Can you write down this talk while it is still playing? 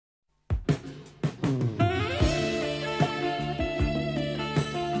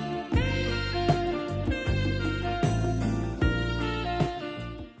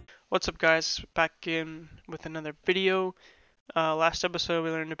What's up, guys? Back in with another video. Last episode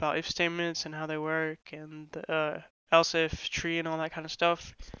we learned about if statements and how they work, and else if tree and all that kind of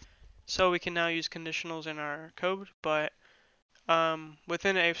stuff. So we can now use conditionals in our code, but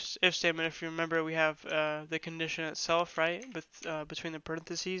within an if statement, if you remember, we have the condition itself, right, between the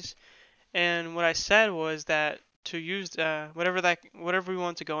parentheses. And what I said was that to use whatever we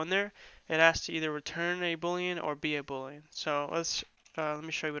want to go in there, it has to either return a boolean or be a boolean. So let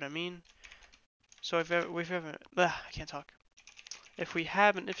me show you what I mean. So I can't talk. If we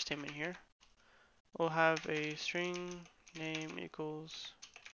have an if statement here, we'll have a string name equals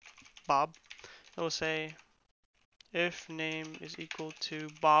Bob. It will say if name is equal to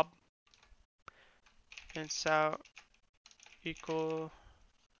Bob and sout equal,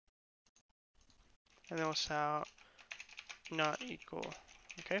 and then we'll sout not equal.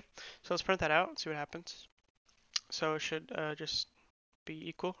 Okay, so let's print that out and see what happens. So it should just be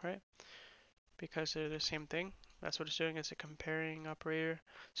equal, right? Because they're the same thing. That's what it's doing. It's a comparing operator.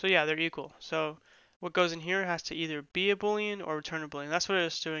 So yeah, they're equal. So what goes in here has to either be a boolean or return a boolean. That's what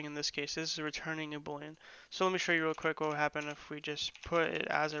it's doing in this case. This is returning a boolean. So let me show you real quick what would happen if we just put it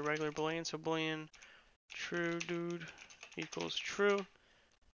as a regular boolean. So boolean true dude equals true.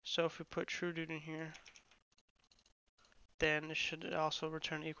 So if we put true dude in here, then it should also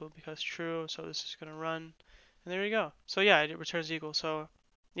return equal because true. So this is going to run. And there you go. So yeah, it returns equal. So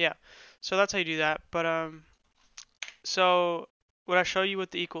yeah. So that's how you do that. But so what I show you with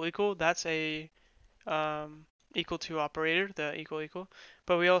the equal, that's a equal to operator, the equal,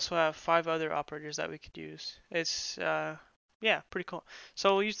 but we also have 5 other operators that we could use. It's yeah, pretty cool.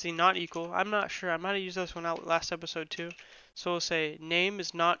 So we'll use the not equal. I'm not sure. I might have used this one out last episode too. So we'll say name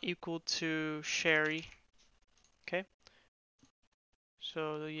is not equal to Sherry. Okay.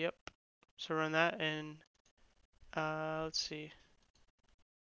 So yep. So run that and let's see.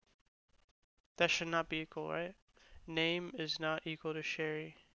 That should not be equal, right? Name is not equal to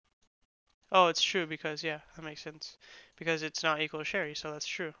Sherry. Oh, it's true because, yeah, that makes sense. Because it's not equal to Sherry, so that's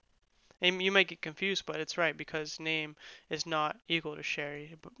true. And you might get confused, but it's right because name is not equal to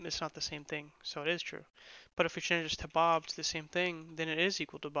Sherry. But it's not the same thing, so it is true. But if we change this to Bob to the same thing, then it is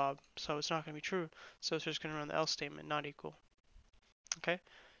equal to Bob, so it's not going to be true. So it's just going to run the else statement, not equal. Okay?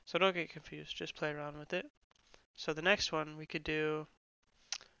 So don't get confused, just play around with it. So the next one we could do,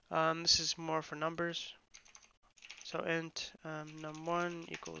 this is more for numbers. So int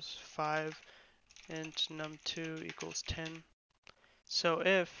num1 equals 5, int num2 equals 10. So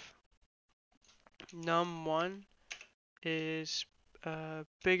if num1 is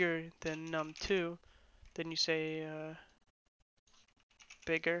bigger than num2, then you say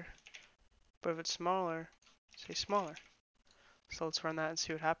bigger. But if it's smaller, say smaller. So let's run that and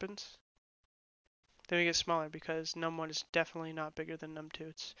see what happens. Then we get smaller because num1 is definitely not bigger than num2.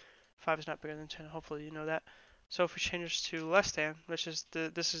 It's 5 is not bigger than 10. Hopefully you know that. So if we change this to less than, which is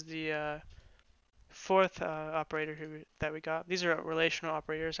this is the fourth operator that we got. These are relational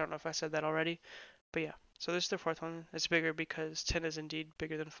operators. I don't know if I said that already, but yeah. So this is the fourth one. It's bigger because 10 is indeed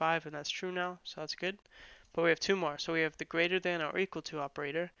bigger than 5, and that's true now, so that's good. But we have 2 more. So we have the greater than or equal to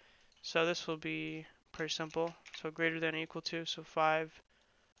operator. So this will be pretty simple. So greater than or equal to, so 5.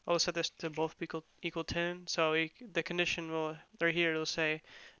 I'll set this to both equal 10. So the condition will, right here, it'll say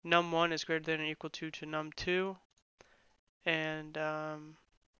num1 is greater than or equal to num2. And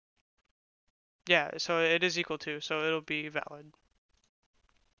yeah, so it is equal to, so it'll be valid.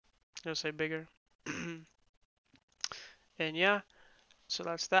 It'll say bigger. And yeah, so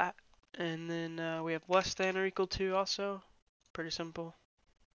that's that. And then we have less than or equal to also. Pretty simple.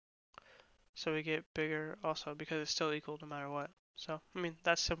 So we get bigger also because it's still equal no matter what. So, I mean,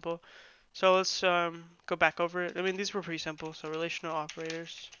 that's simple. So let's go back over it. I mean, these were pretty simple. So relational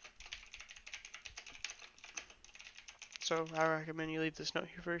operators. So I recommend you leave this note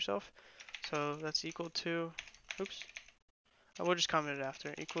here for yourself. So that's equal to, oops. I will just comment it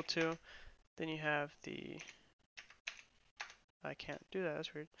after. Equal to, then you have the, I can't do that,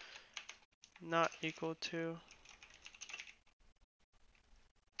 that's weird. Not equal to,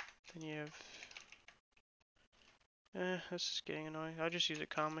 then you have, this is getting annoying. I'll just use a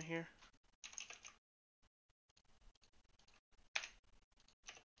comma here.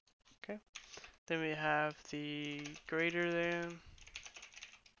 Okay. Then we have the greater than,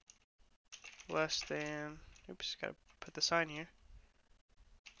 less than, oops, gotta put the sign here.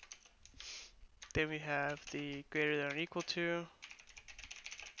 Then we have the greater than or equal to,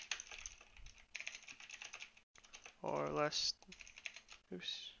 or less,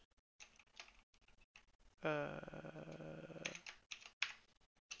 oops,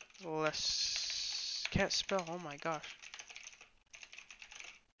 less, can't spell, oh my gosh.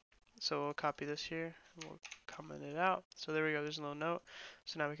 So we'll copy this here, and we'll comment it out. So there we go, there's a little note.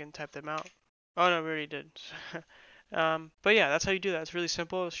 So now we can type them out. Oh no, we already did. But yeah, that's how you do that. It's really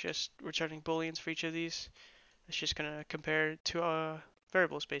simple. It's just returning booleans for each of these. It's just gonna compare to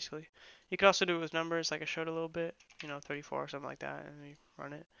variables basically. You can also do it with numbers, like I showed a little bit. 34 or something like that, and you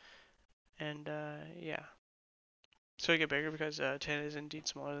run it. And yeah, so you get bigger because 10 is indeed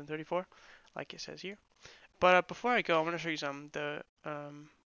smaller than 34, like it says here. But before I go, I'm gonna show you the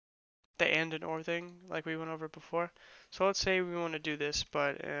and or thing, like we went over before. So let's say we want to do this,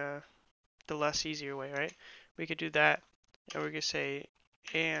 but the less easier way, right? We could do that, and we could say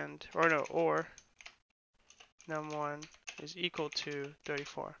and, or no, or num1 is equal to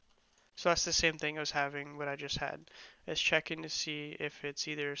 34. So that's the same thing as having what I just had. It's checking to see if it's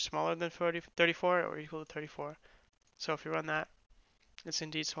either smaller than 34 or equal to 34. So if we run that, it's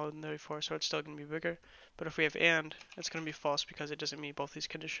indeed smaller than 34, so it's still going to be bigger. But if we have and, it's going to be false because it doesn't meet both these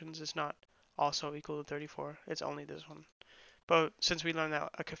conditions. It's not also equal to 34. It's only this one. But since we learned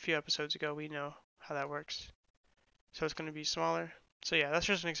that a few episodes ago, we know how that works. So it's going to be smaller. So yeah, that's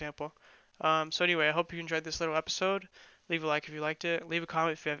just an example. So anyway, I hope you enjoyed this little episode. Leave a like if you liked it. Leave a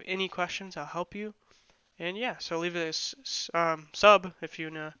comment if you have any questions. I'll help you. And yeah, so leave a sub if you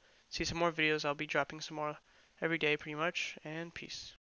want to see some more videos. I'll be dropping some more every day pretty much. And peace.